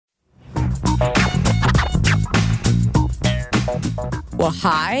Well,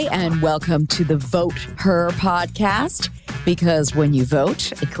 hi, and welcome to the Vote Her podcast, because when you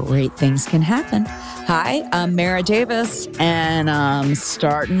vote, great things can happen. Hi, I'm Mara Davis, and I'm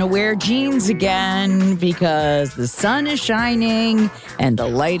starting to wear jeans again because the sun is shining and the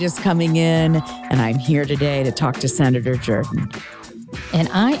light is coming in, and I'm here today to talk to Senator Jordan. And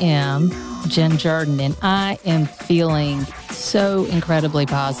I am Jen Jordan, and I am feeling so incredibly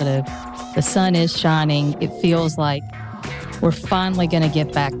positive. The sun is shining. It feels like we're finally going to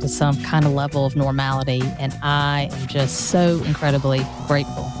get back to some kind of level of normality, and I am just so incredibly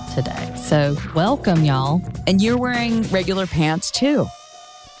grateful today. So welcome, y'all. And you're wearing regular pants, too.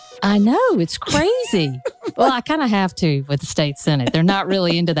 I know, it's crazy. Well, I kind of have to with the state Senate. They're not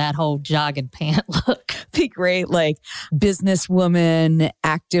really into that whole jogging pant look. Be great, like businesswoman,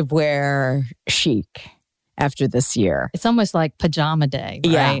 activewear chic after this year. It's almost like pajama day,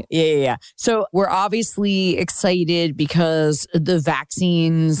 right? Yeah. So we're obviously excited because the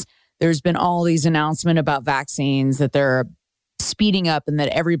vaccines, there's been all these announcements about vaccines that they're speeding up and that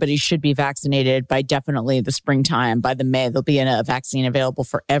everybody should be vaccinated by definitely the springtime. By the May, there'll be a vaccine available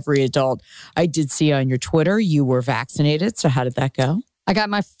for every adult. I did see on your Twitter you were vaccinated. So how did that go? I got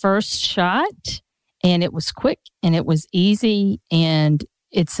my first shot, and it was quick and it was easy, and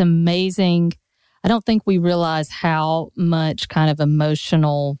it's amazing. I don't think we realize how much kind of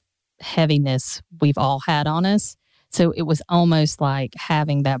emotional heaviness we've all had on us. So it was almost like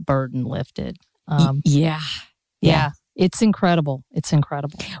having that burden lifted. Yeah. It's incredible. It's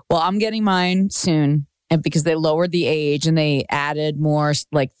incredible. Well, I'm getting mine soon, and because they lowered the age and they added more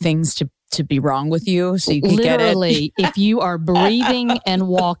like things to be wrong with you, so you can get it. Literally, if you are breathing and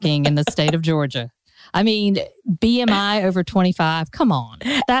walking in the state of Georgia. I mean, BMI over 25, come on.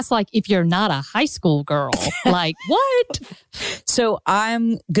 That's like if you're not a high school girl. Like, what? So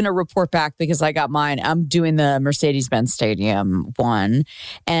I'm going to report back because I got mine. I'm doing the Mercedes-Benz Stadium one.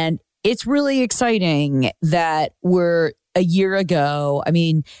 And it's really exciting that we're a year ago. I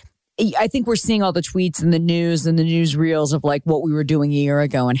mean, I think we're seeing all the tweets and the news and the newsreels of like what we were doing a year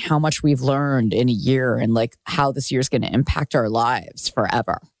ago and how much we've learned in a year and like how this year is going to impact our lives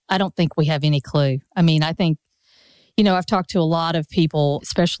forever. I don't think we have any clue. I mean, I think, I've talked to a lot of people,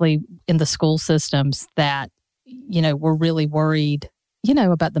 especially in the school systems, that, we're really worried,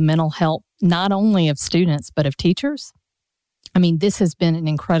 about the mental health, not only of students, but of teachers. I mean, this has been an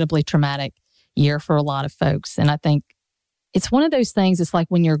incredibly traumatic year for a lot of folks. And I think it's one of those things, it's like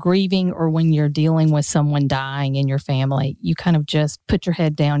when you're grieving or when you're dealing with someone dying in your family, you kind of just put your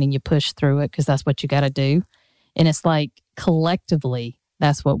head down and you push through it because that's what you got to do. And it's like collectively,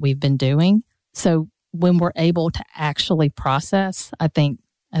 that's what we've been doing. So when we're able to actually process, I think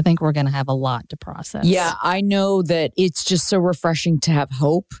we're going to have a lot to process. Yeah, I know that it's just so refreshing to have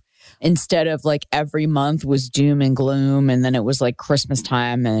hope instead of like every month was doom and gloom. And then it was like Christmas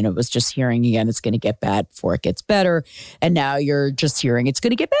time and it was just hearing again, it's going to get bad before it gets better. And now you're just hearing it's going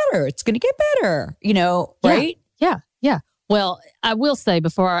to get better. It's going to get better, right? Yeah. Well, I will say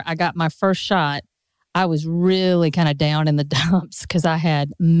before I got my first shot, I was really kind of down in the dumps because I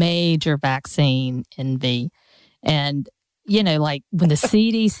had major vaccine envy. And, like when the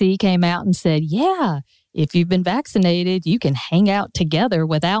CDC came out and said, yeah, if you've been vaccinated, you can hang out together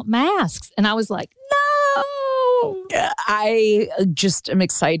without masks. And I was like, no. I just am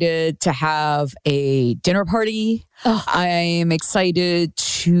excited to have a dinner party. Oh. I'm excited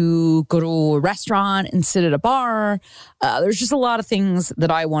to go to a restaurant and sit at a bar. There's just a lot of things that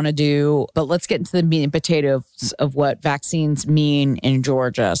I want to do. But let's get into the meat and potatoes of what vaccines mean in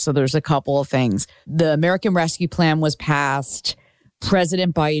Georgia. So there's a couple of things. The American Rescue Plan was passed.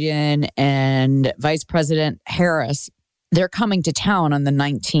 President Biden and Vice President Harris, they're coming to town on the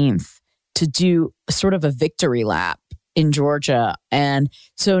 19th to do sort of a victory lap in Georgia. And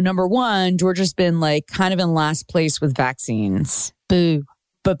so number one, Georgia's been like kind of in last place with vaccines. Boo.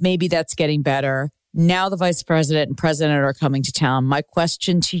 But maybe that's getting better. Now the vice president and president are coming to town. My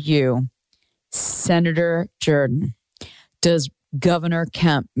question to you, Senator Jordan, does Governor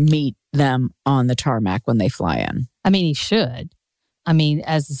Kemp meet them on the tarmac when they fly in? I mean, he should. I mean,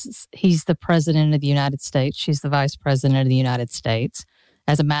 as he's the president of the United States, she's the vice president of the United States.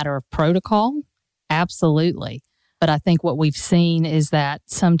 As a matter of protocol, absolutely. But I think what we've seen is that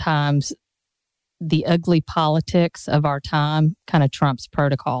sometimes the ugly politics of our time kind of trumps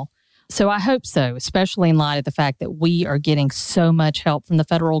protocol. So I hope so, especially in light of the fact that we are getting so much help from the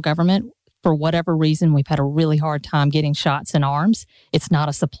federal government. For whatever reason, we've had a really hard time getting shots in arms. It's not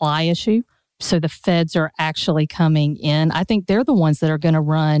a supply issue. So the feds are actually coming in. I think they're the ones that are going to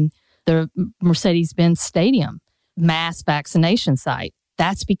run the Mercedes-Benz Stadium mass vaccination site.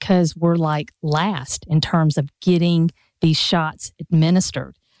 That's because we're like last in terms of getting these shots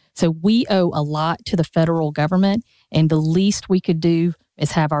administered. So we owe a lot to the federal government, and the least we could do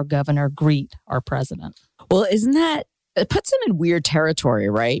is have our governor greet our president. Well, isn't that, it puts him in weird territory,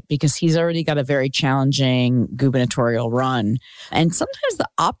 right? Because he's already got a very challenging gubernatorial run. And sometimes the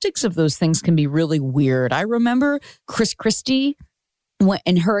optics of those things can be really weird. I remember Chris Christie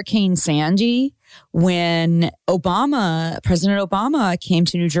in Hurricane Sandy, when President Obama came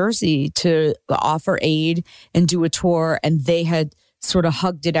to New Jersey to offer aid and do a tour, and they had sort of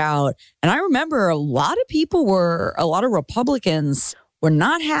hugged it out. And I remember a lot of Republicans were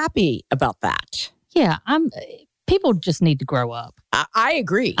not happy about that. Yeah, people just need to grow up. I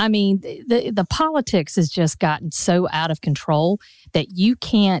agree. I mean, the politics has just gotten so out of control that you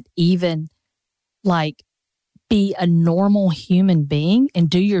can't even be a normal human being and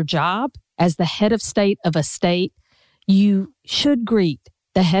do your job as the head of state of a state. You should greet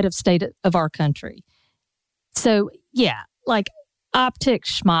the head of state of our country. So yeah,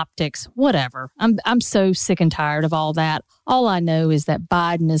 optics, schmoptics, whatever. I'm so sick and tired of all that. All I know is that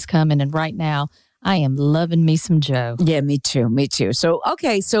Biden is coming, and right now I am loving me some Joe. Yeah, me too. Me too. So,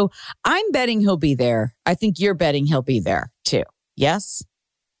 okay. So I'm betting he'll be there. I think you're betting he'll be there too. Yes?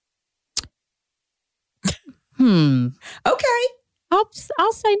 Okay.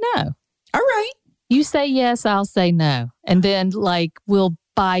 I'll say no. All right. You say yes, I'll say no. And then we'll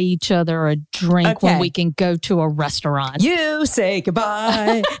buy each other a drink when we can go to a restaurant. You say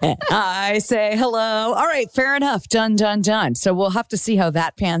goodbye and I say hello. All right, fair enough. Done, done, done. So we'll have to see how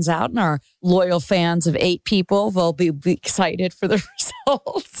that pans out. And our loyal fans of 8 people will be excited for the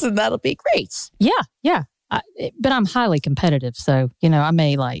results. And that'll be great. Yeah. But I'm highly competitive. So, I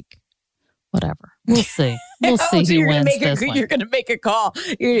may whatever. We'll see. We'll see who wins this one. You're going to make a call.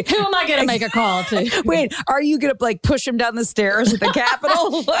 Who am I going to make a call to? Wait, are you going to push him down the stairs at the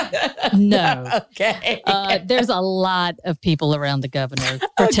Capitol? No. Okay. There's a lot of people around the governor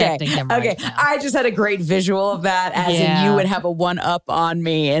protecting him right now. I just had a great visual of that, as in you would have a one-up on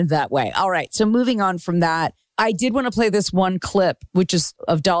me in that way. All right. So moving on from that, I did want to play this one clip, which is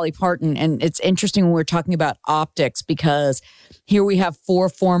of Dolly Parton. And it's interesting when we're talking about optics, because here we have 4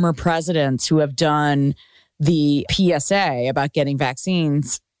 former presidents who have done the PSA about getting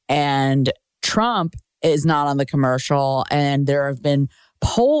vaccines, and Trump is not on the commercial. And there have been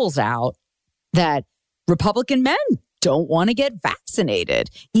polls out that Republican men don't want to get vaccinated.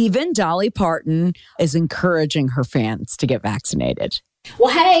 Even Dolly Parton is encouraging her fans to get vaccinated.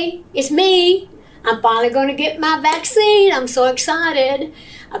 Well, hey, it's me. I'm finally going to get my vaccine. I'm so excited.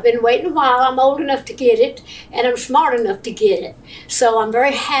 I've been waiting a while. I'm old enough to get it, and I'm smart enough to get it. So I'm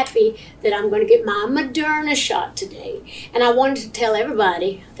very happy that I'm going to get my Moderna shot today. And I wanted to tell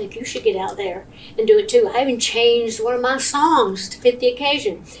everybody, I think you should get out there and do it too. I even changed one of my songs to fit the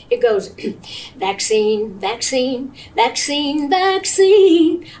occasion. It goes, vaccine, vaccine, vaccine,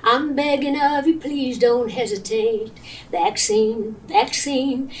 vaccine. I'm begging of you, please don't hesitate. Vaccine,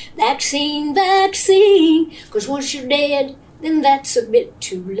 vaccine, vaccine, vaccine. Because once you're dead, then that's a bit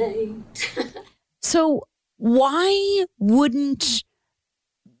too late. So why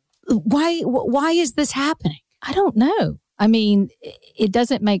is this happening? I don't know. I mean, it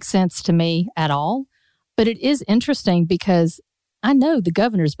doesn't make sense to me at all, but it is interesting because I know the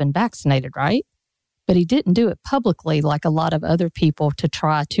governor's been vaccinated, right? But he didn't do it publicly like a lot of other people to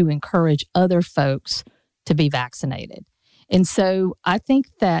try to encourage other folks to be vaccinated. And so I think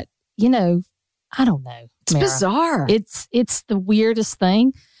that, I don't know. It's bizarre. It's the weirdest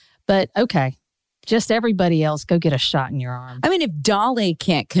thing, but okay. Just everybody else, go get a shot in your arm. I mean, if Dolly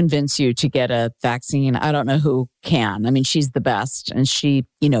can't convince you to get a vaccine, I don't know who can. I mean, she's the best. And she,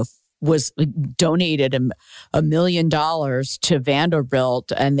 was donated $1 million to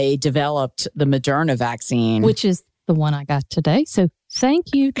Vanderbilt, and they developed the Moderna vaccine. Which is the one I got today. So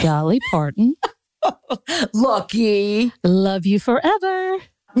thank you, Dolly Parton. Lucky. Love you forever.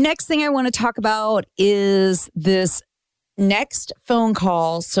 Next thing I want to talk about is this next phone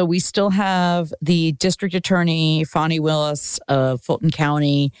call. So we still have the district attorney, Fani Willis of Fulton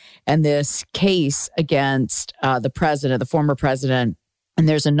County, and this case against the former president. And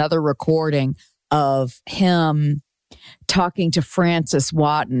there's another recording of him talking to Francis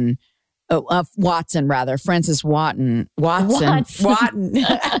Watson. Francis Watson. I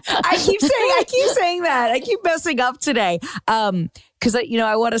keep saying that. I keep messing up today. Because,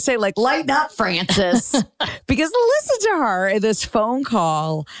 I want to say, lighten up, Francis. Because listen to her in this phone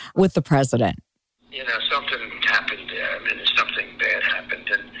call with the president. Something happened there. I mean, something bad happened.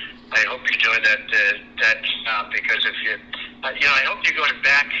 And I hope you're doing that because if you, I hope you're going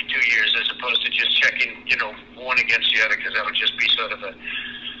back 2 years as opposed to just checking, one against the other, because that would just be sort of a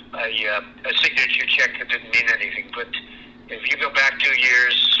a signature check that didn't mean anything. But if you go back 2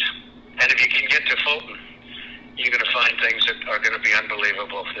 years, and if you can get to Fulton, you're going to find things that are going to be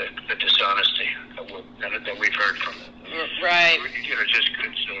unbelievable. The dishonesty that we've heard from, right? Just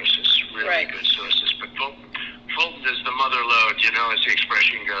good sources, really good sources. But Fulton is the mother lode, as the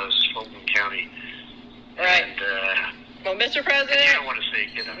expression goes. Fulton County, right? And, well, Mr. President, you don't want to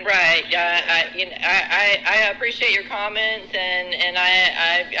see, right? I appreciate your comments, and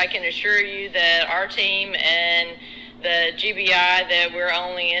I can assure you that our team and the GBI, that we're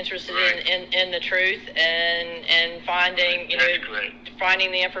only interested in the truth and finding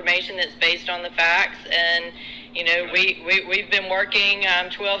finding the information that's based on the facts. And we've been working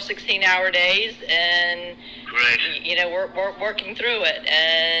 12, 16-hour days, and we're working through it.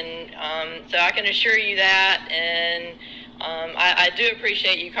 And so I can assure you that. And I do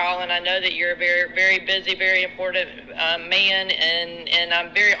appreciate you calling. I know that you're a very, very busy, very important man, and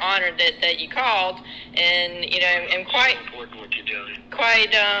I'm very honored that you called. And and quite important what you're doing.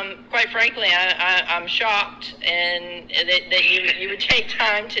 Quite frankly, I'm shocked, and that you would take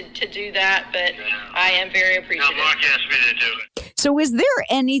time to do that. But I am very appreciative. No, Mark asked me to do it. So is there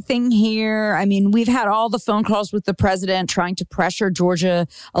anything here? I mean, we've had all the phone calls with the president trying to pressure Georgia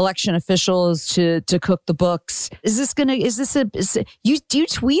election officials to cook the books. You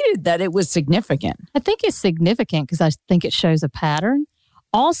tweeted that it was significant. I think it's significant because I think it shows a pattern.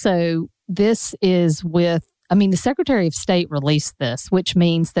 Also, this is the Secretary of State released this, which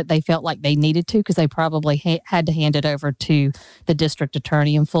means that they felt like they needed to because they probably had to hand it over to the district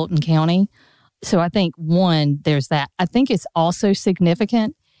attorney in Fulton County. So I think, one, there's that. I think it's also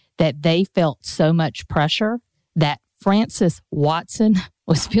significant that they felt so much pressure, that Frances Watson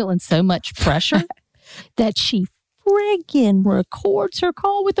was feeling so much pressure that she friggin' records her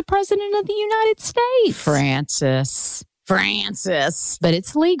call with the President of the United States. Frances. But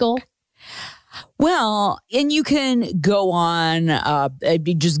it's legal. Well, and you can go on,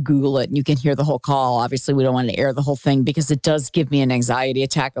 just Google it and you can hear the whole call. Obviously, we don't want to air the whole thing because it does give me an anxiety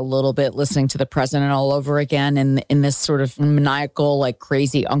attack a little bit listening to the president all over again in this sort of maniacal, like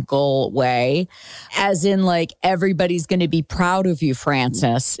crazy uncle way. As in, like, everybody's going to be proud of you,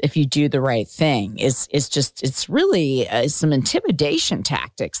 Frances, if you do the right thing. It's really some intimidation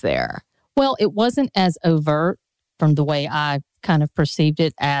tactics there. Well, it wasn't as overt from the way I kind of perceived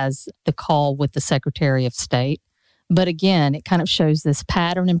it as the call with the Secretary of State. But again, it kind of shows this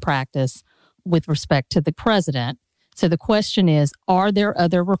pattern in practice with respect to the president. So the question is, are there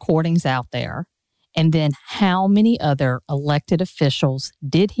other recordings out there? And then how many other elected officials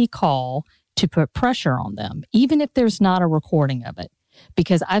did he call to put pressure on them, even if there's not a recording of it?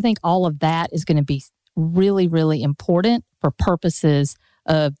 Because I think all of that is going to be really, really important for purposes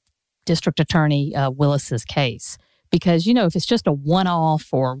of District Attorney Willis's case. Because, if it's just a one-off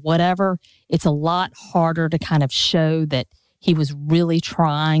or whatever, it's a lot harder to kind of show that he was really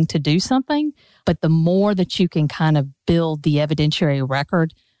trying to do something. But the more that you can kind of build the evidentiary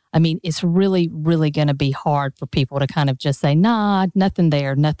record, I mean, it's really, really going to be hard for people to kind of just say, nah, nothing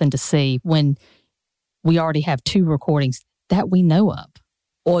there, nothing to see, when we already have 2 recordings that we know of.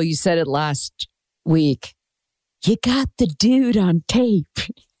 Well, you said it last week. You got the dude on tape.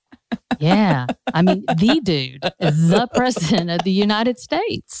 Yeah. I mean, the dude, the president of the United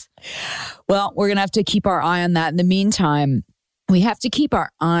States. Well, we're going to have to keep our eye on that. In the meantime, we have to keep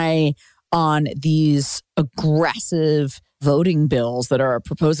our eye on these aggressive voting bills that are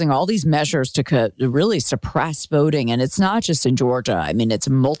proposing all these measures to really suppress voting. And it's not just in Georgia. I mean, it's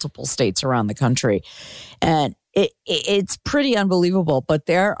multiple states around the country. And it's pretty unbelievable. But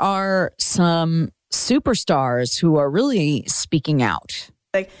there are some superstars who are really speaking out.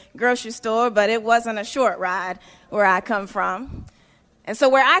 The grocery store, but it wasn't a short ride where I come from. And so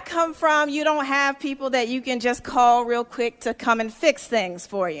where I come from, you don't have people that you can just call real quick to come and fix things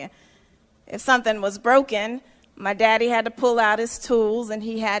for you. If something was broken, my daddy had to pull out his tools and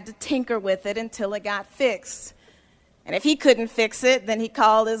he had to tinker with it until it got fixed. And if he couldn't fix it, then he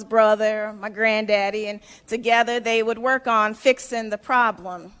called his brother, my granddaddy, and together they would work on fixing the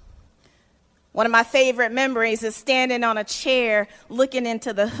problem. One of my favorite memories is standing on a chair looking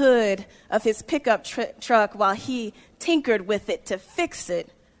into the hood of his pickup truck while he tinkered with it to fix it.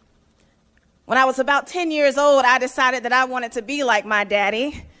 When I was about 10 years old, I decided that I wanted to be like my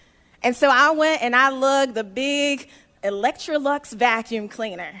daddy. And so I went and I lugged the big Electrolux vacuum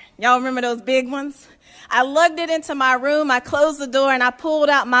cleaner. Y'all remember those big ones? I lugged it into my room, I closed the door, and I pulled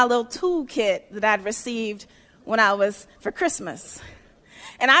out my little toolkit that I'd received when I was for Christmas.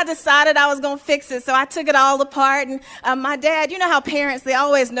 And I decided I was going to fix it. So I took it all apart. And my dad, you know how parents, they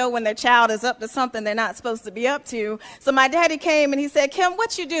always know when their child is up to something they're not supposed to be up to. So my daddy came and he said, Kim,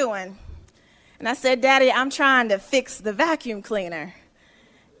 what you doing? And I said, Daddy, I'm trying to fix the vacuum cleaner.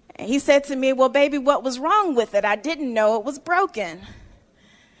 And he said to me, well, baby, what was wrong with it? I didn't know it was broken.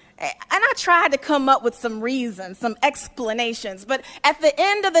 And I tried to come up with some reasons, some explanations. But at the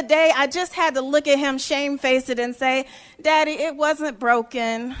end of the day, I just had to look at him shamefaced and say, Daddy, it wasn't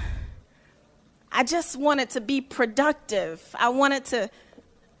broken. I just wanted to be productive.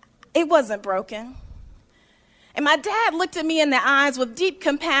 It wasn't broken. And my dad looked at me in the eyes with deep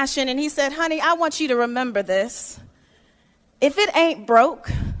compassion and he said, honey, I want you to remember this. If it ain't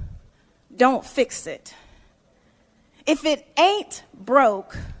broke, don't fix it. If it ain't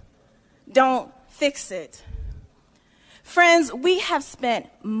broke, don't fix it. Friends, we have spent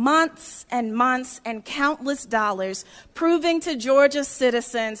months and months and countless dollars proving to Georgia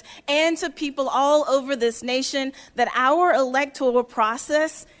citizens and to people all over this nation that our electoral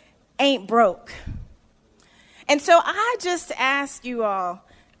process ain't broke. And so I just ask you all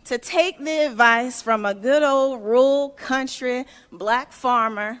to take the advice from a good old rural country black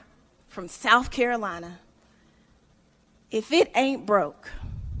farmer from South Carolina. If it ain't broke,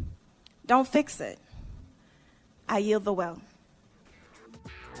 don't fix it. I yield the well.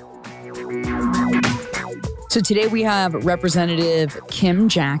 So today we have Representative Kim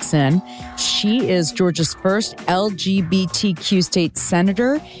Jackson. She is Georgia's first LGBTQ state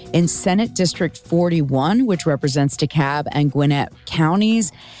senator in Senate District 41, which represents DeKalb and Gwinnett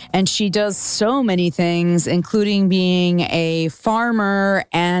counties. And she does so many things, including being a farmer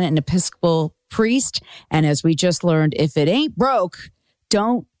and an Episcopal priest. And as we just learned, if it ain't broke,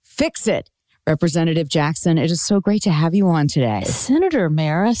 don't fix it. Representative Jackson, it is so great to have you on today. Senator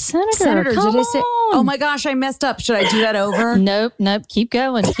Mara, Senator, come did I say? on. Oh my gosh, I messed up. Should I do that over? Nope. Keep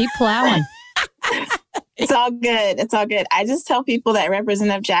going. Keep plowing. It's all good. It's all good. I just tell people that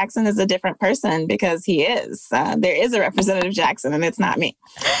Representative Jackson is a different person because he is. There is a Representative Jackson and it's not me.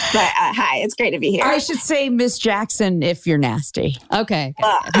 But hi, it's great to be here. I should say Miss Jackson if you're nasty. Okay.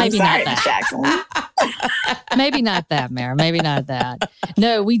 Well, Maybe I'm sorry, not Miss that. Jackson. Maybe not that, Mara. Maybe not that.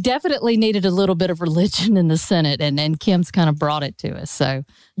 No, we definitely needed a little bit of religion in the Senate, and Kim's kind of brought it to us. So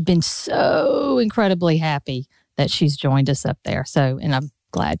been so incredibly happy that she's joined us up there. So, and I'm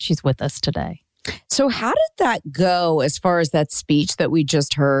glad she's with us today. So how did that go as far as that speech that we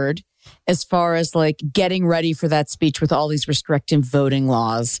just heard, as far as like getting ready for that speech with all these restrictive voting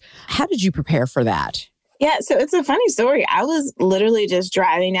laws? How did you prepare for that? Yeah, so it's a funny story. I was literally just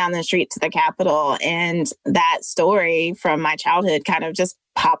driving down the street to the Capitol, and that story from my childhood kind of just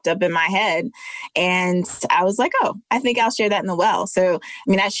popped up in my head. And I was like, oh, I think I'll share that in the well. So,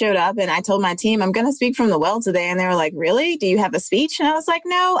 I showed up and I told my team, I'm going to speak from the well today. And they were like, really? Do you have a speech? And I was like,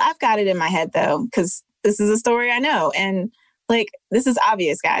 no, I've got it in my head, though, because this is a story I know. And this is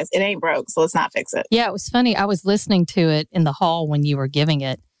obvious, guys. It ain't broke, so let's not fix it. Yeah, it was funny. I was listening to it in the hall when you were giving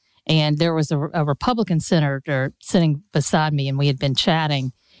it. And there was a Republican senator sitting beside me, and we had been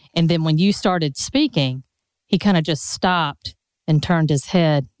chatting. And then when you started speaking, he kind of just stopped and turned his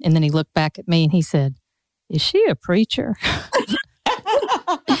head. And then he looked back at me and he said, is she a preacher?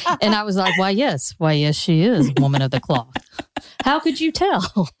 And I was like, why, yes, she is, woman of the cloth. How could you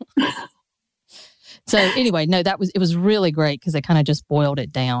tell? So anyway, no, it was really great because it kind of just boiled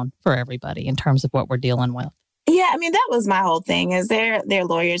it down for everybody in terms of what we're dealing with. Yeah, that was my whole thing. Is there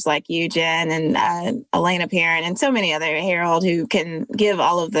lawyers like you, Jen, and Elena Perrin, and so many other, Harold, who can give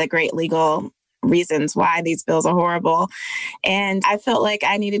all of the great legal reasons why these bills are horrible. And I felt like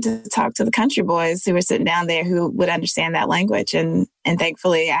I needed to talk to the country boys who were sitting down there who would understand that language. And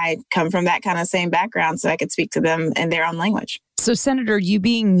thankfully, I come from that kind of same background, so I could speak to them in their own language. So, Senator, you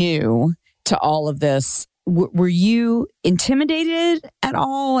being new to all of this, were you intimidated at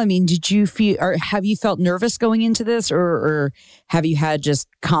all? Did you feel, or have you felt nervous going into this, or have you had just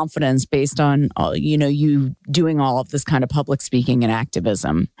confidence based on, you doing all of this kind of public speaking and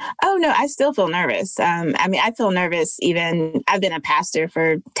activism? Oh, no, I still feel nervous. I feel nervous even, I've been a pastor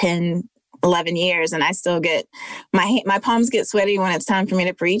for 11 years, and I still get, my palms get sweaty when it's time for me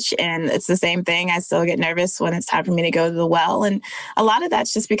to preach. And it's the same thing. I still get nervous when it's time for me to go to the well. And a lot of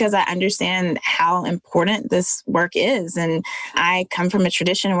that's just because I understand how important this work is. And I come from a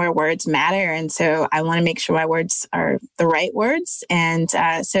tradition where words matter. And so I want to make sure my words are the right words. And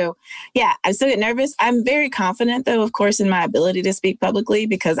so, yeah, I still get nervous. I'm very confident, though, of course, in my ability to speak publicly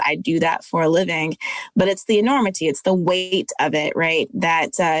because I do that for a living. But it's the enormity, it's the weight of it, right,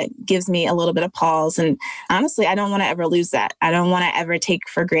 that gives me a little bit of pause. And honestly, I don't want to ever lose that. I don't want to ever take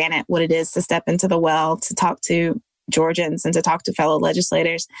for granted what it is to step into the well, to talk to Georgians and to talk to fellow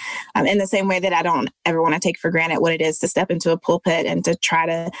legislators in the same way that I don't ever want to take for granted what it is to step into a pulpit and to try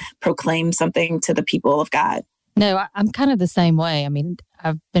to proclaim something to the people of God. No, I'm kind of the same way. I mean,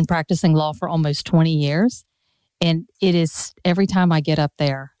 I've been practicing law for almost 20 years, and it is every time I get up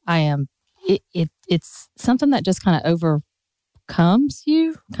there, it's something that just kind of overcomes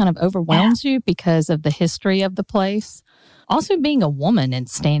you, kind of overwhelms you because of the history of the place. Also being a woman and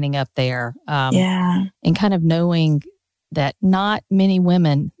standing up there and kind of knowing that not many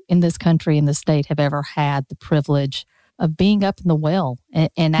women in this country, in the state, have ever had the privilege of being up in the well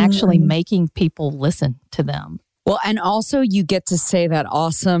and actually making people listen to them. Well, and also you get to say that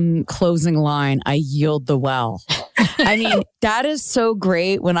awesome closing line, I yield the well. I mean, that is so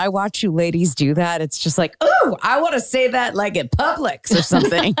great. When I watch you ladies do that, it's just like, oh, I want to say that like at Publix or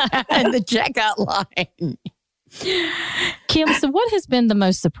something in the checkout line. Kim, so what has been the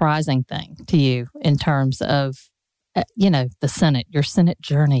most surprising thing to you in terms of, the Senate, your Senate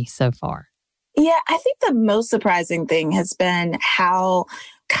journey so far? Yeah, I think the most surprising thing has been how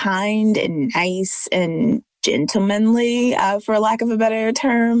kind and nice and gentlemanly, for lack of a better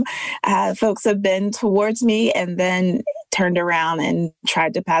term, folks have been towards me, and then turned around and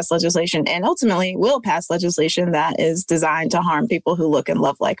tried to pass legislation and ultimately will pass legislation that is designed to harm people who look and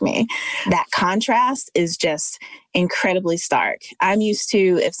love like me. That contrast is just incredibly stark. I'm used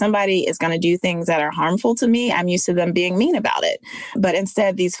to, if somebody is going to do things that are harmful to me, I'm used to them being mean about it. But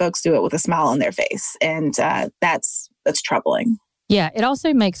instead, these folks do it with a smile on their face. And that's troubling. Yeah, it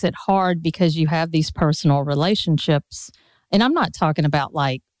also makes it hard because you have these personal relationships. And I'm not talking about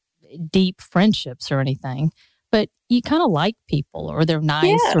like deep friendships or anything, but you kind of like people, or they're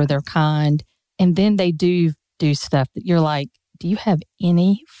nice, or they're kind. And then they do stuff that you're like, do you have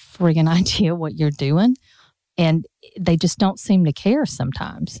any friggin' idea what you're doing? And they just don't seem to care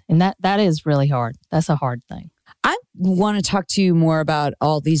sometimes. And that is really hard. That's a hard thing. I want to talk to you more about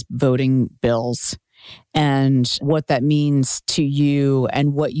all these voting bills and what that means to you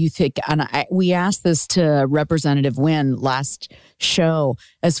and what you think. And we asked this to Representative Wynn last show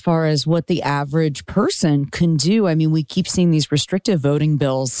as far as what the average person can do. I mean, we keep seeing these restrictive voting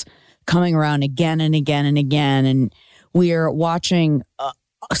bills coming around again and again and again. And we are watching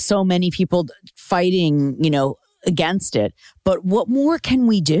so many people fighting, against it. But what more can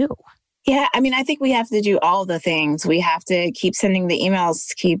we do? Yeah, I mean, I think we have to do all the things. We have to keep sending the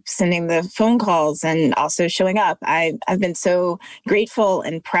emails, keep sending the phone calls, and also showing up. I've been so grateful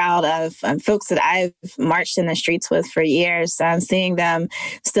and proud of folks that I've marched in the streets with for years. Seeing them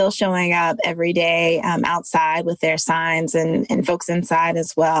still showing up every day outside with their signs, and folks inside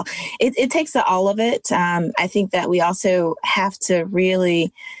as well. It takes all of it. I think that we also have to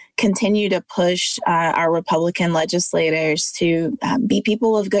really continue to push our Republican legislators to be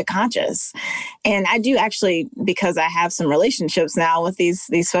people of good conscience. And I do actually, because I have some relationships now with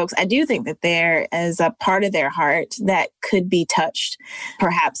these folks, I do think that there is a part of their heart that could be touched,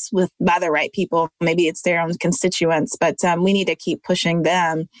 perhaps by the right people. Maybe it's their own constituents, but we need to keep pushing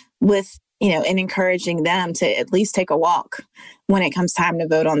them with, and encouraging them to at least take a walk when it comes time to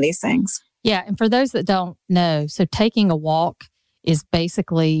vote on these things. Yeah. And for those that don't know, so taking a walk is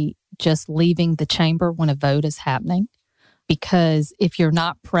basically just leaving the chamber when a vote is happening, because if you're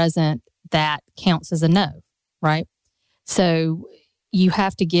not present, that counts as a no, right? So you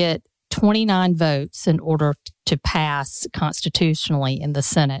have to get 29 votes in order to pass constitutionally in the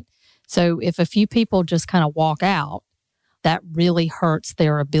Senate. So if a few people just kind of walk out, that really hurts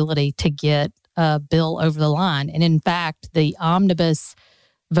their ability to get a bill over the line. And in fact, the omnibus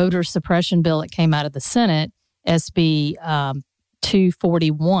voter suppression bill that came out of the Senate, SB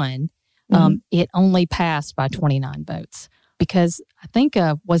 241, it only passed by 29 votes because I think,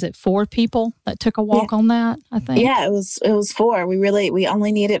 was it 4 people that took a walk on that? I think. Yeah, it was 4. We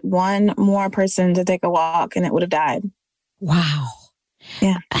only needed one more person to take a walk and it would have died. Wow.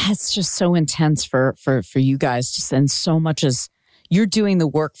 Yeah. That's just so intense for you guys. Just, and so much as you're doing the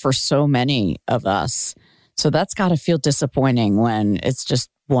work for so many of us. So that's got to feel disappointing when it's just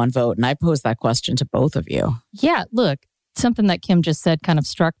one vote. And I posed that question to both of you. Yeah, look. Something that Kim just said kind of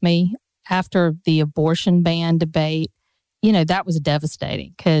struck me after the abortion ban debate. That was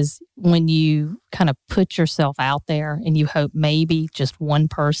devastating because when you kind of put yourself out there and you hope maybe just one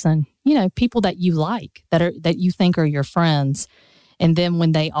person, people that you like, that you think are your friends, and then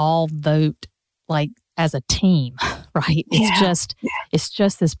when they all vote like as a team, right? It's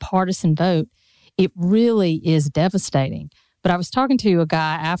just this partisan vote. It really is devastating. But I was talking to a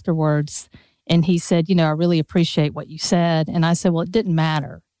guy afterwards, and he said, I really appreciate what you said. And I said, well, it didn't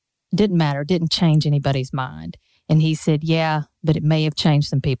matter. It didn't matter. It didn't change anybody's mind. And he said, yeah, but it may have changed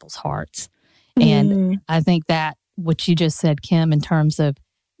some people's hearts. And I think that what you just said, Kim, in terms of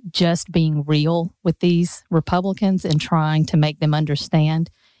just being real with these Republicans and trying to make them understand.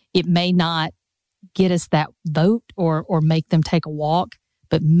 It may not get us that vote or make them take a walk,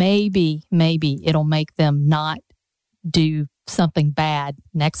 but maybe it'll make them not do something bad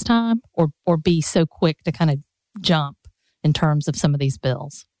next time or be so quick to kind of jump in terms of some of these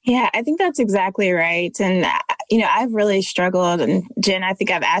bills. Yeah, I think that's exactly right. And, I've really struggled. And Jen, I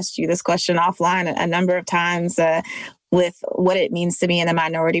think I've asked you this question offline a number of times with what it means to be in a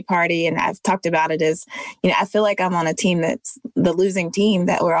minority party. And I've talked about it as, I feel like I'm on a team that's the losing team,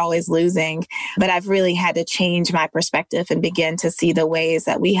 that we're always losing. But I've really had to change my perspective and begin to see the ways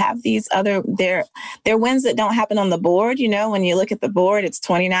that we have these other, they're wins that don't happen on the board. When you look at the board, it's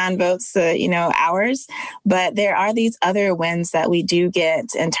 29 votes, ours. But there are these other wins that we do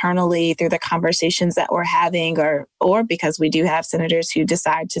get internally through the conversations that we're having, or because we do have senators who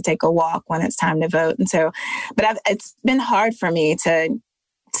decide to take a walk when it's time to vote. And so, but it's been hard for me to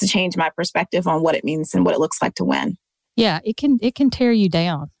change my perspective on what it means and what it looks like to win. Yeah, it can tear you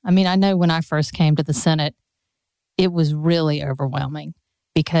down. I mean, I know when I first came to the Senate, it was really overwhelming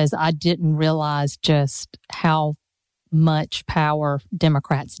because I didn't realize just how much power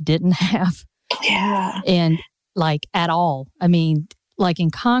Democrats didn't have. Yeah. And at all. I mean, in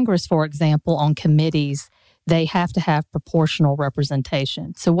Congress, for example, on committees, they have to have proportional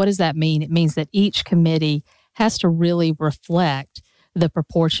representation. So what does that mean? It means that each committee has to really reflect the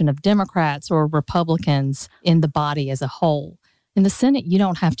proportion of Democrats or Republicans in the body as a whole. In the Senate, you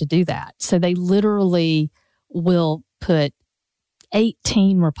don't have to do that. So they literally will put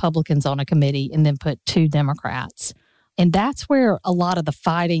 18 Republicans on a committee and then put 2 Democrats. And that's where a lot of the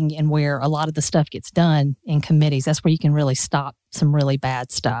fighting and where a lot of the stuff gets done in committees. That's where you can really stop some really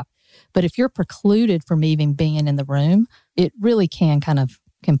bad stuff. But if you're precluded from even being in the room, it really can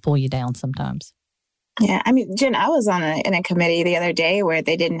pull you down sometimes. Yeah, I mean, Jen, I was in a committee the other day where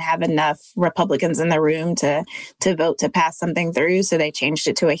they didn't have enough Republicans in the room to vote to pass something through, so they changed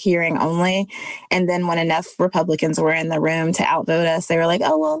it to a hearing only. And then when enough Republicans were in the room to outvote us, they were like,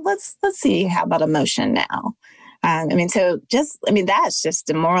 "Oh well, let's see how about a motion now." That's just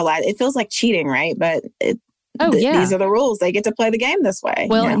demoralizing. It feels like cheating, right? But these are the rules. They get to play the game this way.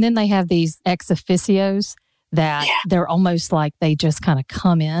 Well, and then they have these ex officios that they're almost like they just kind of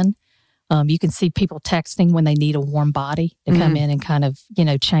come in. You can see people texting when they need a warm body to come in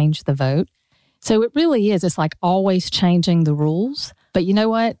and change the vote. So it really is. It's like always changing the rules. But you know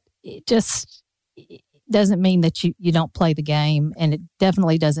what? It doesn't mean that you don't play the game. And it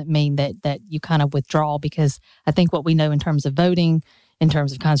definitely doesn't mean that you kind of withdraw, because I think what we know in terms of voting, in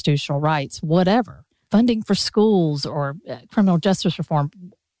terms of constitutional rights, whatever, funding for schools or criminal justice reform,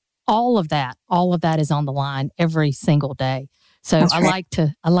 all of that is on the line every single day. So That's I right.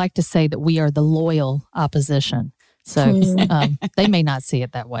 like to say that we are the loyal opposition. So they may not see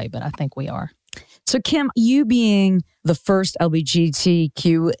it that way, but I think we are. So Kim, you being the first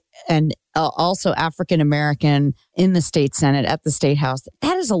LGBTQ and also African-American in the state Senate, at the State House,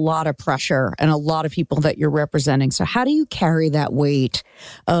 that is a lot of pressure and a lot of people that you're representing. So how do you carry that weight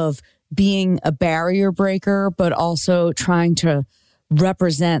of being a barrier breaker, but also trying to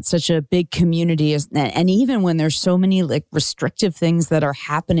represent such a big community? And even when there's so many restrictive things that are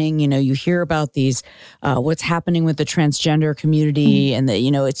happening, you hear about these, what's happening with the transgender community and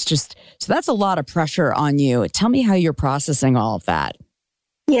it's just, so that's a lot of pressure on you. Tell me how you're processing all of that.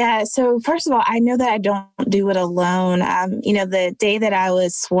 Yeah. So first of all, I know that I don't do it alone. The day that I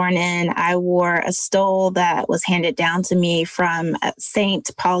was sworn in, I wore a stole that was handed down to me from Saint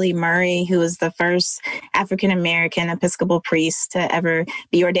Polly Murray, who was the first African-American Episcopal priest to ever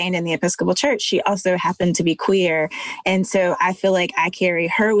be ordained in the Episcopal Church. She also happened to be queer. And so I feel like I carry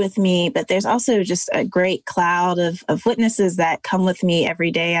her with me, but there's also just a great cloud of witnesses that come with me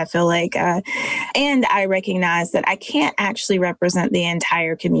every day, I feel like. And I recognize that I can't actually represent the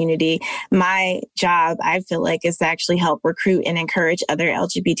entire community. My job, I feel like, is to actually help recruit and encourage other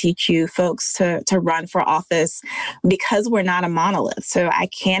LGBTQ folks to run for office, because we're not a monolith. So I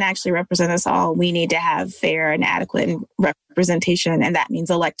can't actually represent us all. We need to have fair and adequate representation, and that means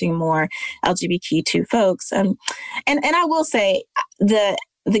electing more LGBTQ folks. And I will say the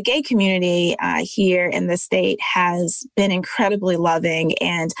gay community here in the state has been incredibly loving.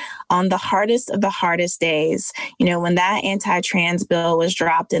 And on the hardest of the hardest days, when that anti-trans bill was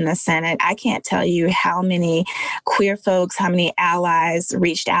dropped in the Senate, I can't tell you how many queer folks, how many allies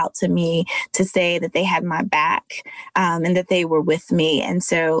reached out to me to say that they had my back and that they were with me. And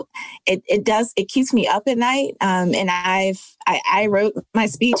so it keeps me up at night. And I wrote my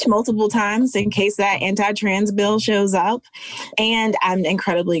speech multiple times in case that anti-trans bill shows up. And I'm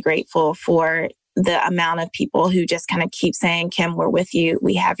incredibly grateful for the amount of people who just kind of keep saying, Kim, we're with you.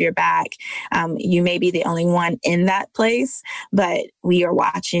 We have your back. You may be the only one in that place, but we are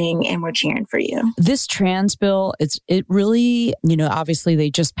watching and we're cheering for you. This trans bill, it really, obviously they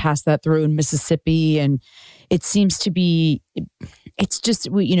just passed that through in Mississippi, and it seems to be, it's just,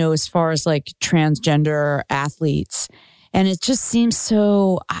 as far as like transgender athletes, and it just seems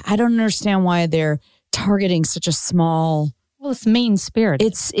so, I don't understand why they're targeting such a small. Well, it's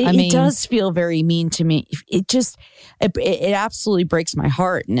mean-spirited. It does feel very mean to me. It absolutely breaks my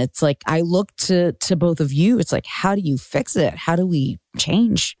heart. And it's like, I look to both of you. It's like, how do you fix it? How do we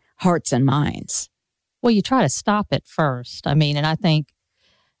change hearts and minds? Well, you try to stop it first. And I think,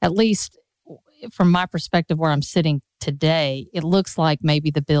 at least from my perspective where I'm sitting today, it looks like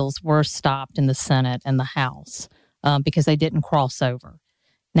maybe the bills were stopped in the Senate and the House because they didn't cross over.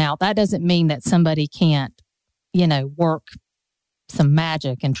 Now, that doesn't mean that somebody can't, work some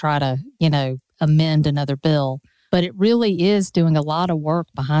magic and try to, amend another bill. But it really is doing a lot of work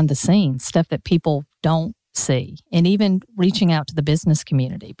behind the scenes, stuff that people don't see, and even reaching out to the business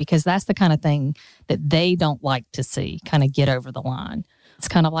community, because that's the kind of thing that they don't like to see kind of get over the line. It's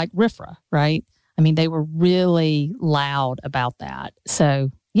kind of like RFRA, right? They were really loud about that. So,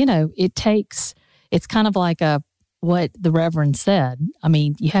 it's kind of like what the Reverend said.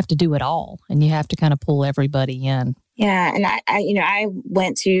 You have to do it all, and you have to kind of pull everybody in. Yeah. And I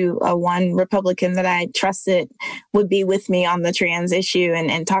went to one Republican that I trusted would be with me on the trans issue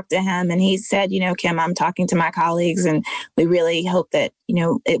and talked to him. And he said, Kim, I'm talking to my colleagues, and we really hope that,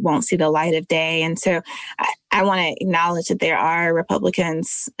 it won't see the light of day. And so I want to acknowledge that there are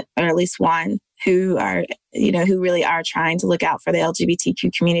Republicans, or at least one, who are, who really are trying to look out for the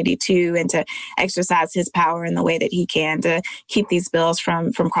LGBTQ community too, and to exercise his power in the way that he can to keep these bills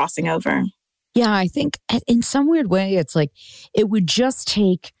from crossing over. Yeah, I think in some weird way, it's like it would just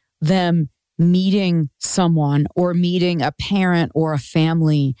take them meeting someone or meeting a parent or a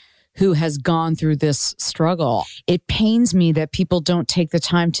family who has gone through this struggle. It pains me that people don't take the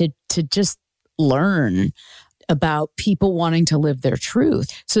time to just learn about people wanting to live their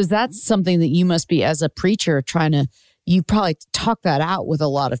truth. So that's something that you must be, as a preacher, you probably talk that out with a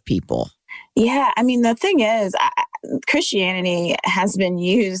lot of people. Yeah. The thing is, Christianity has been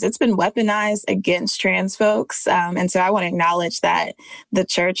used, it's been weaponized against trans folks. And so I want to acknowledge that the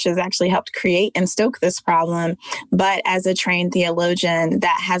church has actually helped create and stoke this problem. But as a trained theologian,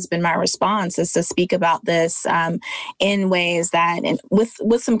 that has been my response, is to speak about this in ways that, and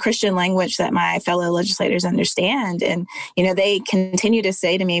with some Christian language that my fellow legislators understand. And, they continue to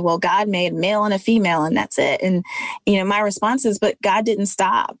say to me, well, God made male and a female, and that's it. And, my response is, but God didn't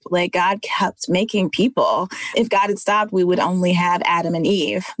stop. Like, God kept making people. If God had stopped, we would only have Adam and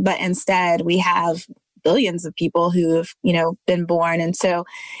Eve. But instead, we have billions of people who have, been born. And so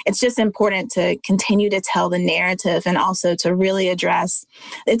it's just important to continue to tell the narrative, and also to really address,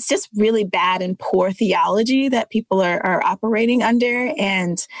 it's just really bad and poor theology that people are operating under.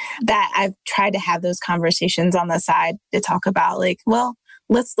 And that I've tried to have those conversations on the side to talk about, like, well,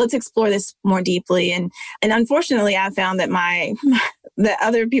 let's explore this more deeply. And unfortunately, I found that that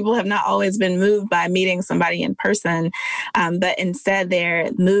other people have not always been moved by meeting somebody in person, but instead they're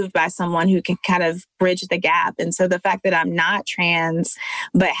moved by someone who can kind of bridge the gap. And so the fact that I'm not trans,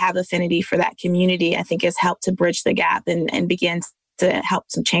 but have affinity for that community, I think has helped to bridge the gap and begin to help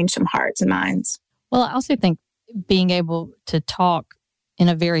to change some hearts and minds. Well, I also think being able to talk in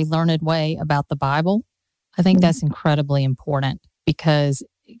a very learned way about the Bible, I think that's incredibly important, because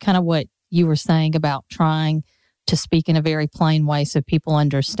kind of what you were saying about trying to speak in a very plain way so people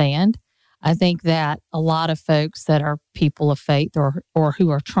understand. I think that a lot of folks that are people of faith or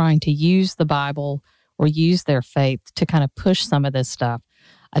who are trying to use the Bible or use their faith to kind of push some of this stuff,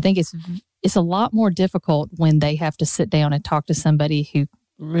 I think it's a lot more difficult when they have to sit down and talk to somebody who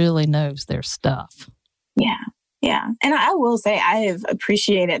really knows their stuff. Yeah. Yeah. And I will say I have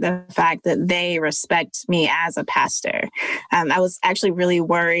appreciated the fact that they respect me as a pastor. I was actually really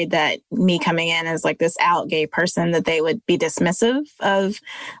worried that me coming in as like this out gay person, that they would be dismissive of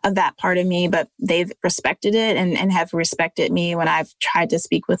that part of me, but they've respected it and have respected me when I've tried to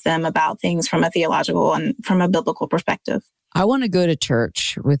speak with them about things from a theological and from a biblical perspective. I want to go to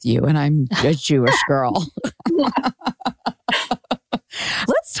church with you, and I'm a Jewish girl.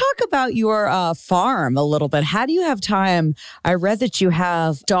 Let's talk about your farm a little bit. How do you have time? I read that you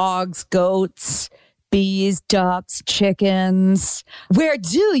have dogs, goats, bees, ducks, chickens. Where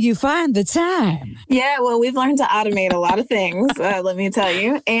do you find the time? Yeah, well, we've learned to automate a lot of things, let me tell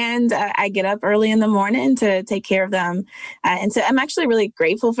you. And I get up early in the morning to take care of them. And so I'm actually really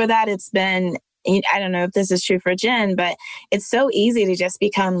grateful for that. It's been I don't know if this is true for Jen, but it's so easy to just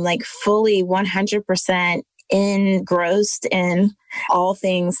become like fully 100% engrossed in all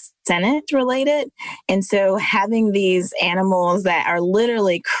things Senate related. And so having these animals that are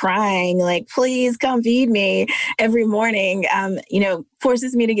literally crying, like, please come feed me every morning,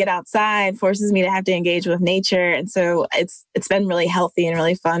 forces me to get outside, forces me to have to engage with nature. And so it's been really healthy and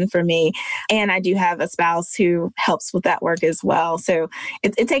really fun for me. And I do have a spouse who helps with that work as well. So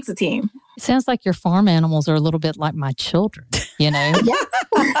it takes a team. It sounds like your farm animals are a little bit like my children, Yeah.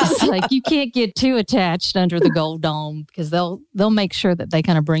 It's like you can't get too attached under the gold dome because they'll make sure that they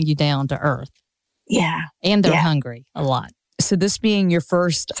kind of bring you down to earth. Yeah. And they're hungry a lot. So this being your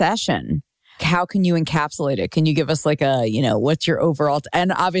first session, how can you encapsulate it? Can you give us like a, what's your overall,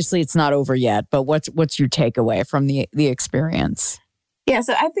 and obviously it's not over yet, but what's your takeaway from the experience? Yeah,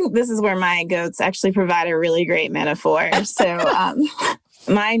 so I think this is where my goats actually provide a really great metaphor. So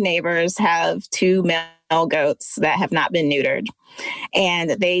my neighbors have 2 male goats that have not been neutered,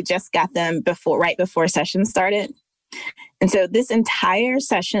 and they just got them right before session started. And so this entire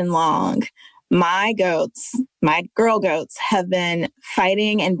session long, my girl goats have been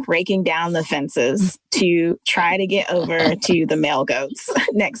fighting and breaking down the fences to try to get over to the male goats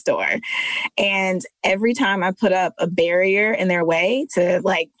next door. And every time I put up a barrier in their way to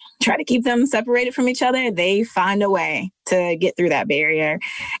try to keep them separated from each other, they find a way to get through that barrier.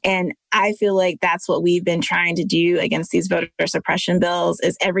 And I feel like that's what we've been trying to do against these voter suppression bills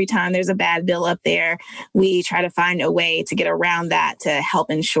is every time there's a bad bill up there, we try to find a way to get around that to help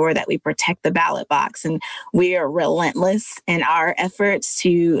ensure that we protect the ballot box. And we are relentless in our efforts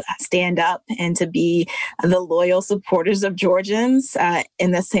to stand up and to be the loyal supporters of Georgians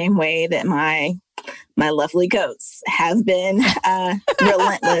in the same way that my lovely goats have been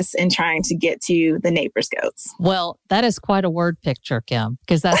relentless in trying to get to the neighbor's goats. Well, that is quite a word picture, Kim,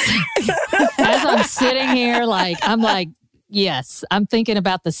 because that's as I'm sitting here, I'm like, yes, I'm thinking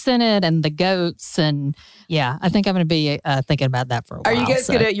about the Senate and the goats. And yeah, I think I'm going to be thinking about that for a while. Are you guys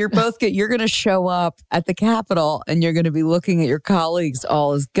you're going to show up at the Capitol and you're going to be looking at your colleagues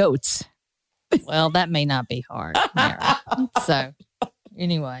all as goats? Well, that may not be hard, Mara. So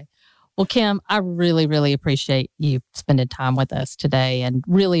anyway. Well, Kim, I really, really appreciate you spending time with us today and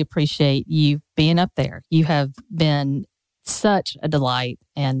really appreciate you being up there. You have been such a delight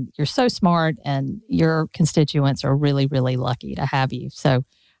and you're so smart and your constituents are really, really lucky to have you. So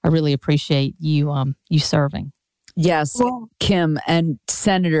I really appreciate you serving. Yes, well, Kim and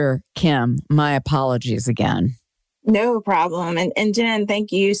Senator Kim, my apologies again. No problem. And Jen,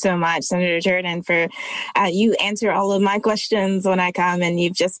 thank you so much, Senator Jordan, for you answer all of my questions when I come. And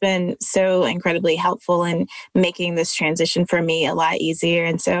you've just been so incredibly helpful in making this transition for me a lot easier.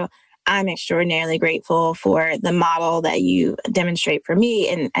 And so I'm extraordinarily grateful for the model that you demonstrate for me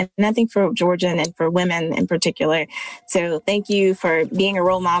and I think for Georgian and for women in particular. So thank you for being a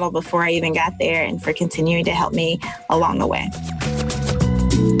role model before I even got there and for continuing to help me along the way.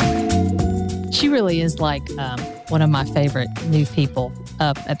 She really is like one of my favorite new people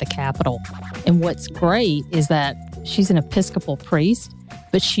up at the Capitol. And what's great is that she's an Episcopal priest,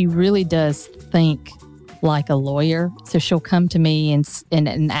 but she really does think like a lawyer. So she'll come to me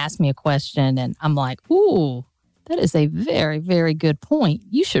and ask me a question. And I'm like, ooh, that is a very, very good point.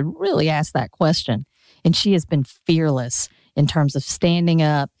 You should really ask that question. And she has been fearless in terms of standing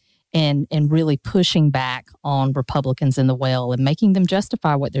up and really pushing back on Republicans in the well and making them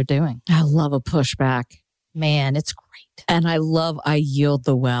justify what they're doing. I love a pushback. Man, it's great. And I yield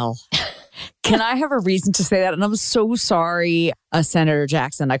the well. Can I have a reason to say that? And I'm so sorry, Senator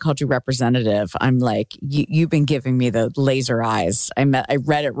Jackson, I called you representative. I'm like, you've been giving me the laser eyes. I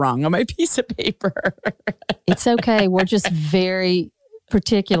read it wrong on my piece of paper. It's okay. We're just very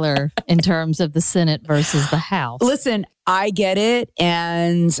particular in terms of the Senate versus the House. Listen, I get it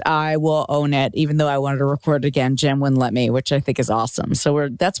and I will own it, even though I wanted to record it again. Jen wouldn't let me, which I think is awesome. So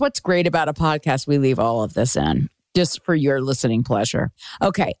that's what's great about a podcast. We leave all of this in just for your listening pleasure.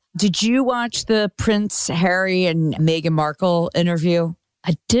 Okay. Did you watch the Prince Harry and Meghan Markle interview?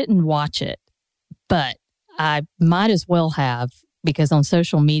 I didn't watch it, but I might as well have because on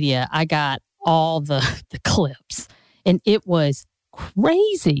social media, I got all the clips and it was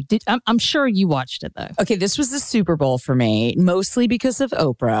crazy. I'm sure you watched it, though. Okay, this was the Super Bowl for me, mostly because of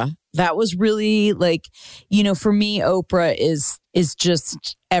Oprah. That was really for me, Oprah is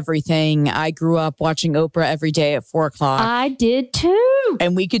just everything. I grew up watching Oprah every day at 4:00. I did too.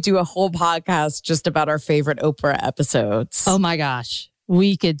 And we could do a whole podcast just about our favorite Oprah episodes. Oh my gosh.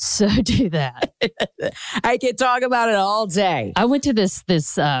 We could so do that. I could talk about it all day. I went to this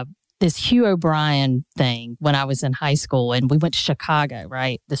Hugh O'Brien thing when I was in high school and we went to Chicago,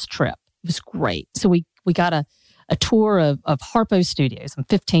 right? This trip. It was great. So we got a tour of Harpo Studios. I'm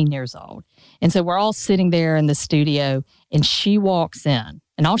 15 years old. And so we're all sitting there in the studio, and she walks in,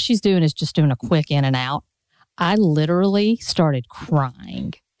 and all she's doing is just doing a quick in and out. I literally started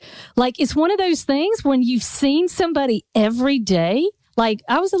crying. Like, it's one of those things when you've seen somebody every day. Like,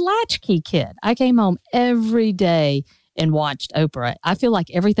 I was a latchkey kid. I came home every day and watched Oprah. I feel like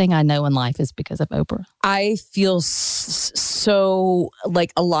everything I know in life is because of Oprah. I feel so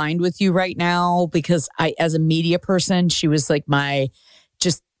like aligned with you right now because as a media person, she was like my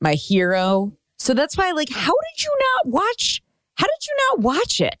hero. So that's why, like, how did you not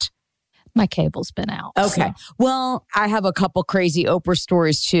watch it? My cable's been out. Okay. So. Well, I have a couple crazy Oprah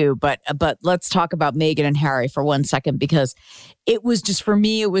stories too, but let's talk about Meghan and Harry for 1 second, because it was just, for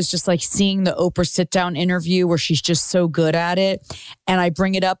me, it was just like seeing the Oprah sit down interview where she's just so good at it. And I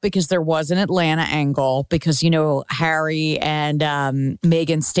bring it up because there was an Atlanta angle because, Harry and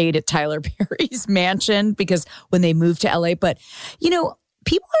Meghan stayed at Tyler Perry's mansion because when they moved to LA, but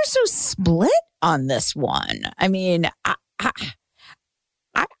people are so split on this one. I mean, I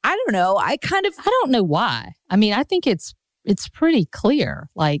don't know. I don't know why. I mean, I think it's pretty clear,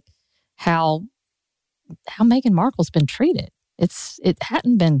 like how Meghan Markle's been treated. It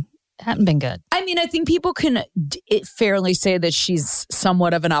hadn't been good. I mean, I think people can fairly say that she's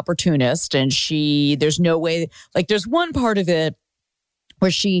somewhat of an opportunist, and there's no way. Like, there's one part of it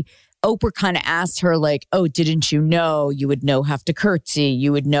where Oprah kind of asked her, like, oh, didn't you know you would have to curtsy?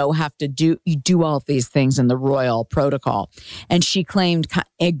 You would have to do all of these things in the royal protocol. And she claimed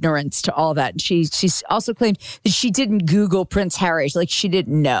ignorance to all that. And she also claimed that she didn't Google Prince Harry. Like, she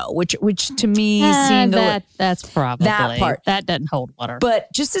didn't know, which to me seemed that's probably that part. That doesn't hold water. But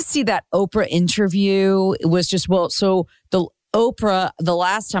just to see that Oprah interview, it was just, so the Oprah, the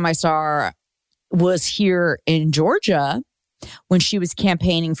last time I saw her was here in Georgia, when she was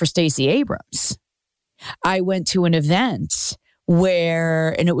campaigning for Stacey Abrams. I went to an event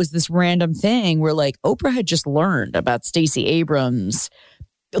and it was this random thing where, like, Oprah had just learned about Stacey Abrams,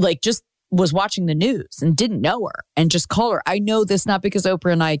 like, just was watching the news and didn't know her and just called her. I know this not because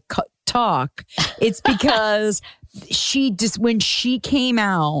Oprah and I talk. It's because when she came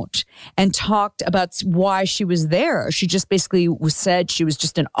out and talked about why she was there, she just basically said she was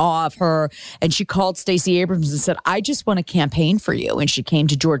just in awe of her. And she called Stacey Abrams and said, I just want to campaign for you. And she came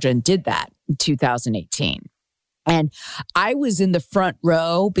to Georgia and did that in 2018. And I was in the front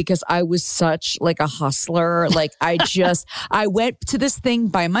row because I was such like a hustler. Like, I went to this thing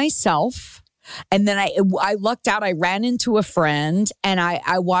by myself. And then I lucked out. I ran into a friend and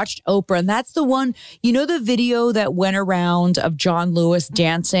I watched Oprah. And that's the one, the video that went around of John Lewis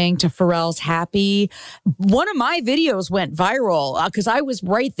dancing to Pharrell's Happy. One of my videos went viral because I was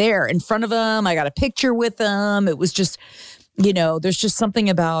right there in front of him. I got a picture with him. It was just, there's just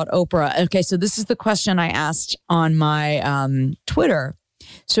something about Oprah. Okay, so this is the question I asked on my Twitter.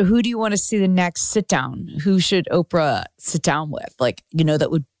 So who do you want to see the next sit down? Who should Oprah sit down with? Like,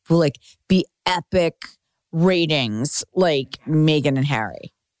 that would like be epic ratings, like Meghan and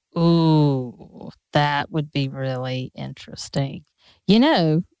Harry. Ooh, that would be really interesting.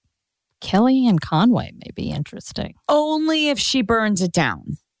 Kellyanne Conway may be interesting. Only if she burns it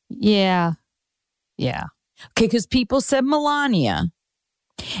down. Yeah. Okay, because people said Melania.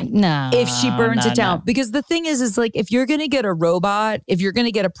 No. If she burns it down. No. Because the thing is like, if you're going to get a robot, if you're going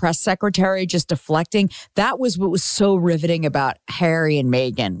to get a press secretary just deflecting, that was what was so riveting about Harry and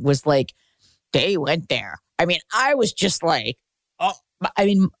Meghan, was like, they went there. I mean, I was just like,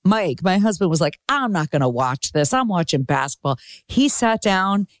 Mike, my husband, was like, I'm not going to watch this. I'm watching basketball. He sat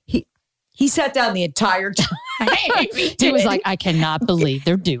down. He sat down the entire time. He was like, I cannot believe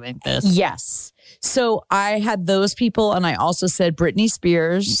they're doing this. Yes. So I had those people, and I also said Britney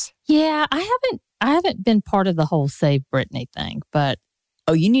Spears. Yeah, I haven't been part of the whole Save Britney thing, but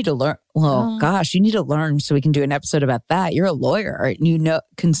oh, you need to learn. Well, gosh, you need to learn so we can do an episode about that. You're a lawyer,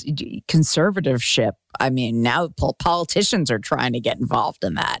 conservatorship. I mean, now politicians are trying to get involved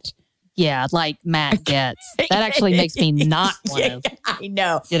in that. Yeah, like Matt Gaetz. That actually makes me not want to. I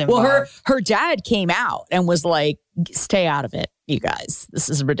know. Well, her dad came out and was like, stay out of it, you guys. This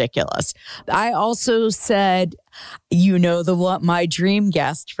is ridiculous. I also said, what my dream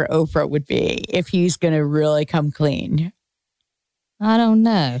guest for Oprah would be if he's going to really come clean. I don't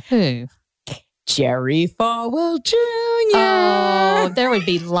know. Who? Jerry Falwell Jr. Oh, there would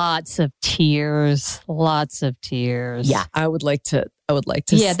be lots of tears. Yeah, I would like to.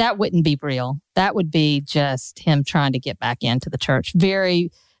 Yeah, that wouldn't be real. That would be just him trying to get back into the church.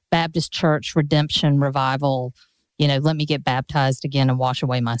 Very Baptist church redemption revival. Let me get baptized again and wash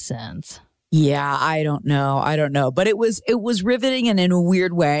away my sins. Yeah, I don't know. But it was riveting, and in a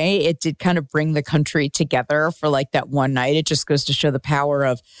weird way, it did kind of bring the country together for like that one night. It just goes to show the power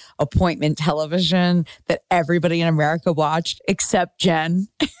of appointment television that everybody in America watched except Jen.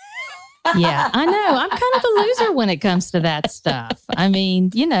 Yeah, I know. I'm kind of a loser when it comes to that stuff. I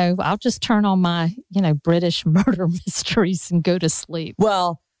mean, I'll just turn on my, British murder mysteries and go to sleep.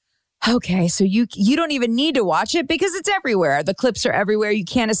 Well, okay, so you don't even need to watch it because it's everywhere. The clips are everywhere. You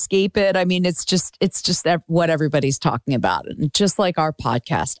can't escape it. I mean, it's just what everybody's talking about, and just like our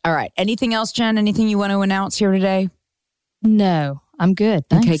podcast. All right. Anything else, Jen? Anything you want to announce here today? No, I'm good.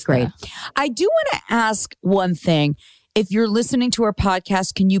 Thanks, okay, great. though. I do want to ask one thing. If you're listening to our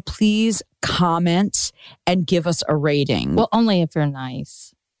podcast, can you please comment and give us a rating? Well, only if you're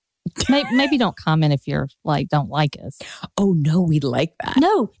nice. Maybe don't comment if you're don't like us. Oh, no, we like that.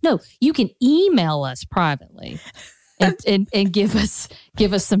 No, you can email us privately and give us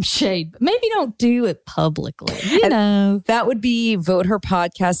some shade. But maybe don't do it publicly. That would be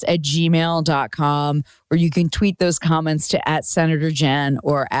voteherpodcast@gmail.com, or you can tweet those comments to @SenatorJen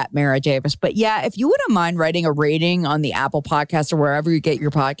or @Mara Davis. But yeah, if you wouldn't mind writing a rating on the Apple Podcast or wherever you get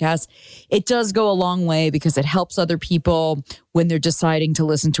your podcasts, it does go a long way because it helps other people when they're deciding to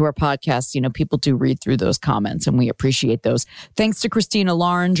listen to our podcast. People do read through those comments, and we appreciate those. Thanks to Christina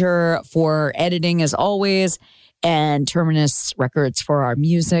Laringer for editing as always, and Terminus Records for our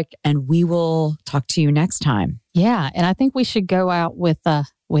music. And we will talk to you next time. Yeah. And I think we should go out with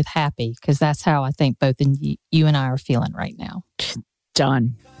happy, because that's how I think both you and I are feeling right now.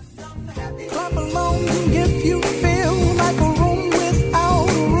 Done. Clap along if you feel like a room without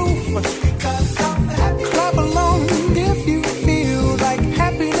a roof.